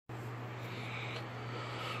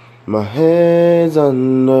My head's underwater,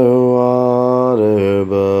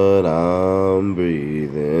 but I'm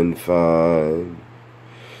breathing fine.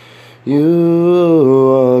 You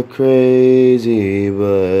are crazy,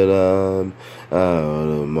 but I'm out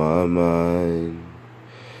of my mind.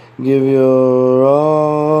 Give your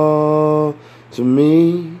all to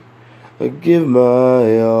me, I give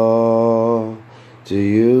my all to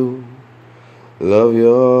you. Love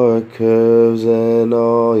your curves and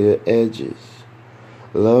all your edges.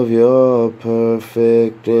 Love your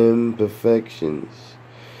perfect imperfections.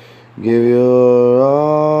 Give your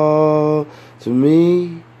all to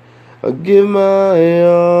me, I give my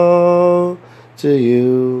all to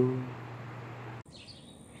you.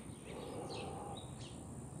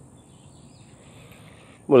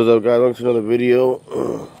 What is up, guys? Welcome to another video.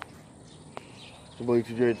 It's your boy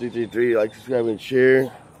TJ333. Like, subscribe, and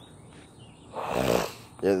share.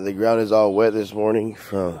 Yeah, the ground is all wet this morning.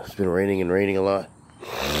 It's been raining a lot.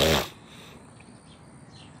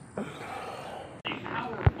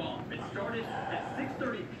 It started at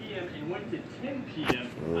 6:30 p.m. and went to 10 p.m.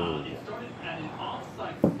 It started at an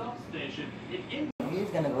off-site substation. He's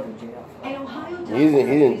gonna go to jail. An Ohio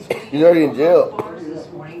He's already in jail. This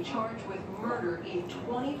morning, charged with murder in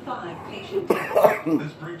 25 patient deaths.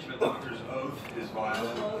 This breach of a doctor's oath is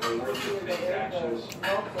violent and worthy of today's actions.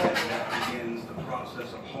 That begins the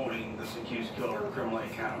process of holding this accused killer criminally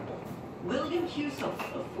accountable. William Husel,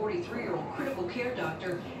 a 43-year-old critical care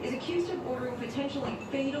doctor, is accused of ordering potentially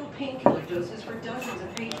fatal painkiller doses for dozens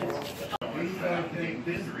of patients.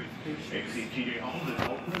 TJ Holmes is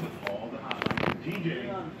open with all the highlights. TJ,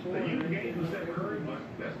 the youth game was Steph Curry, but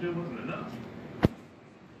that still wasn't enough.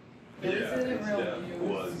 Yeah, Steph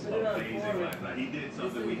was amazing last night. He did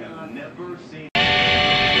something we have never seen.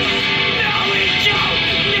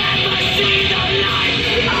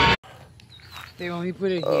 They only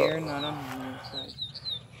put it here, not on the other side.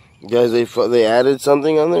 Guys, they added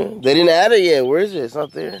something on there? They didn't add it yet. Where is it? It's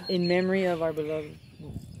not there. In memory of our beloved.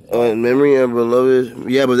 Oh, in memory of beloved.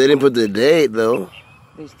 Yeah, but they didn't put the date, though.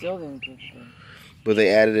 They still didn't put it. But they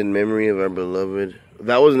added in memory of our beloved.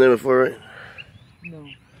 That wasn't there before, right? No.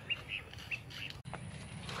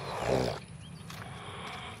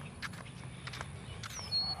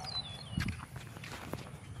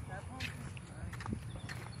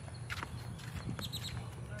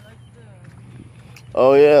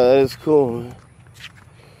 Oh, yeah, that is cool.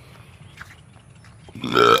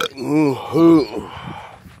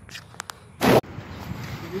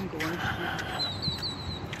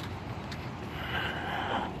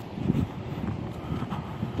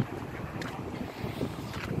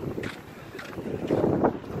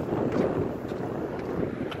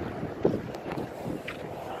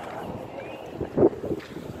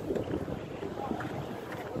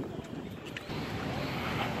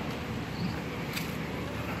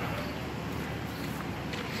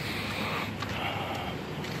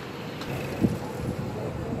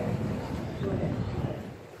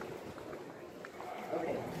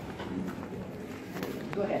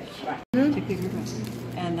 Go ahead. To pick your bus.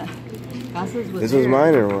 And buses was This was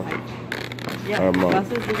mine or what? Yeah, Or mom?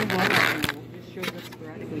 buses didn't go out. Just shows up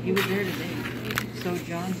sporadically. He was there today. So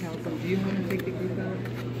John tells him, do you want to take the group out?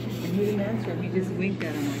 And he didn't answer him. He just winked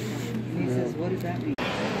at him like that. And he says, what does that mean?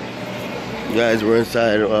 Guys, we're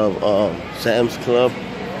inside of Sam's Club.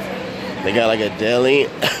 They got like a deli.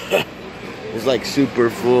 It's like super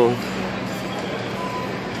full.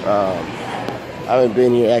 I haven't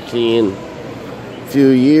been here actually in a few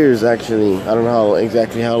years. Actually, I don't know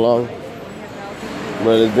exactly how long,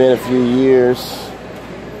 but it's been a few years.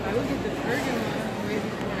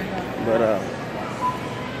 But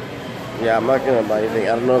yeah, I'm not gonna buy anything.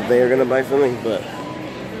 I don't know if they are gonna buy something, but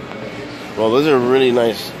well, those are really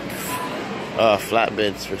nice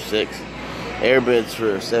flatbeds for $6, airbeds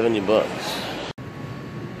for $70.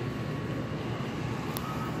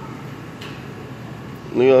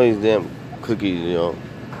 Look at all these damn cookies, you know.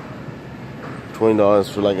 $20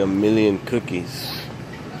 for like a million cookies.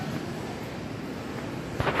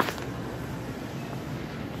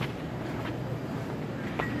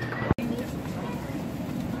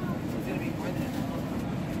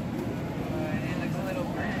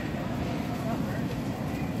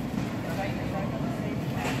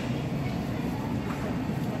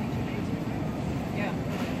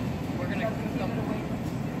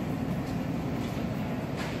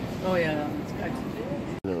 Oh yeah, that one's good.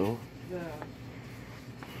 No.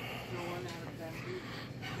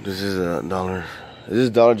 This is a dollar. Is this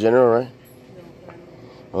Dollar General, right?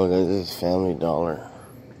 Oh, guys, this is Family Dollar.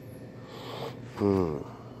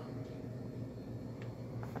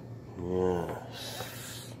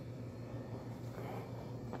 Yes.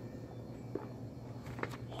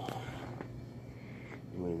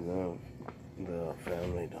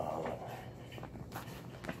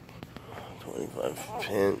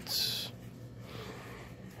 pants.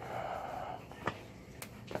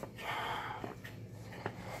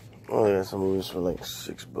 Oh, yeah, some movies for like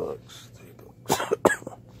 $6, $3.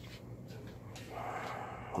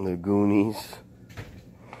 The Goonies.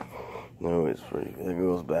 No, it's pretty good. It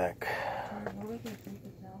goes back.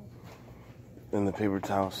 In the paper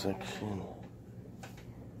towel section.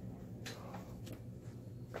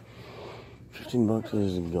 $15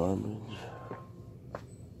 is garbage.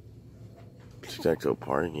 Tic-tac-toe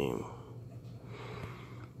party game.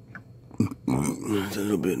 It's a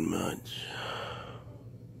little bit much.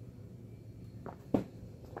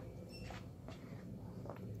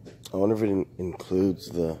 I wonder if it includes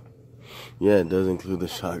the... Yeah, it does include the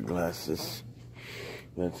shot glasses.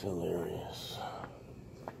 That's hilarious.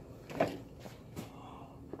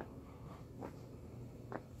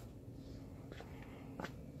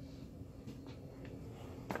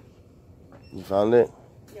 You found it?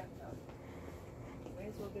 Yeah. May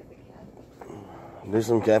as well get the cat. There's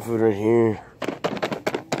some cat food right here.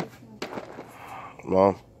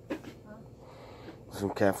 Mom. Huh? Some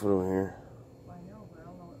cat food over here. I know, but I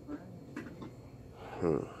don't know what brand.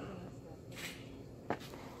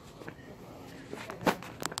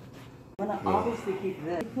 I'm gonna obviously keep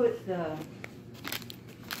this. Put the...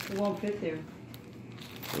 It won't fit there.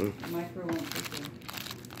 The micro won't fit there.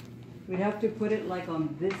 We'd have to put it like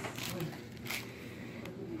on this.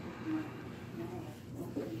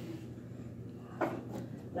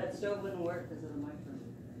 That stove wouldn't work because of the micro.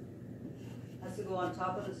 Has to go on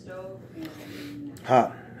top of the stove and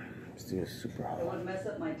Hot. This thing is super it hot. would mess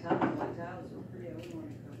up my towel. My towels are pretty, I wouldn't want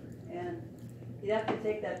to cover it. And you'd have to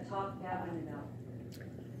take that top cabinet out.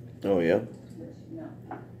 Oh, yeah? Which, no.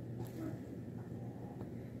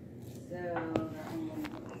 So that one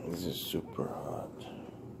won't. This is super hot.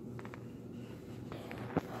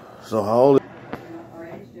 So how old? Our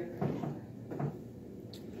age difference.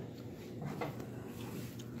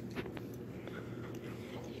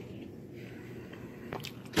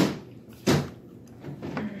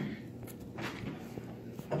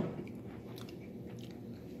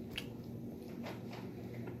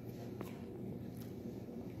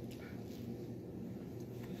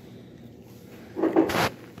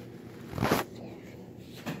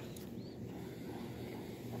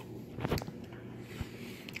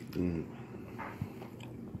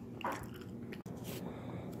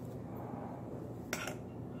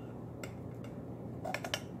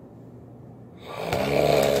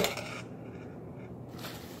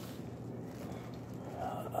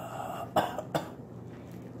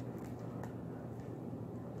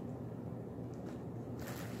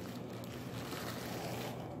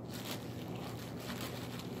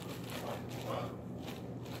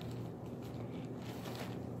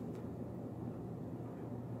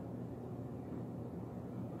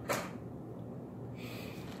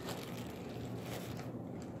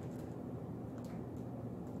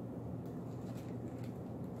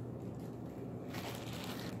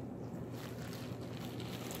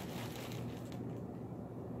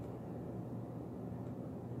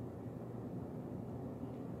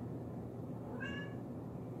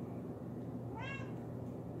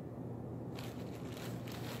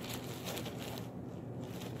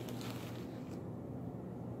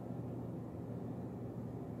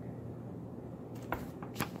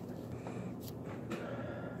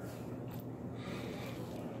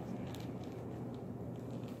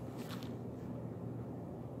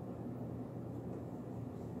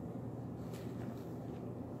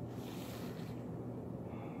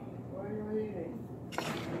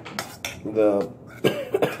 The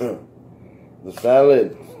the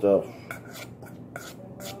salad stuff.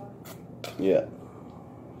 Yeah.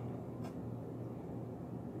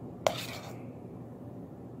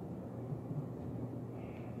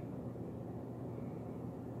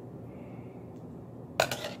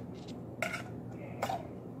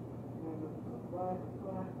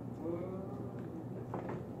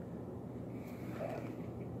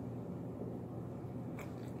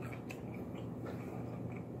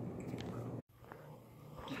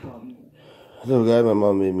 So guys, my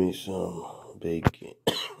mom made me some bacon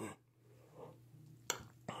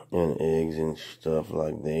and eggs and stuff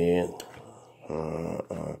like that.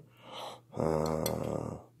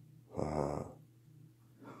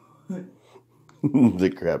 The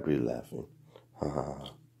crap you're laughing.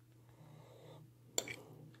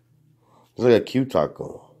 It's like a cute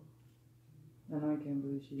taco. I know, I can't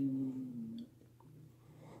believe she didn't eat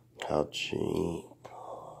it. How cheap.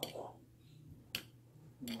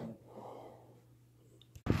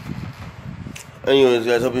 Anyways,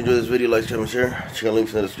 guys, hope you enjoyed this video. Like, comment, share. Check out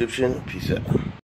links in the description. Peace out.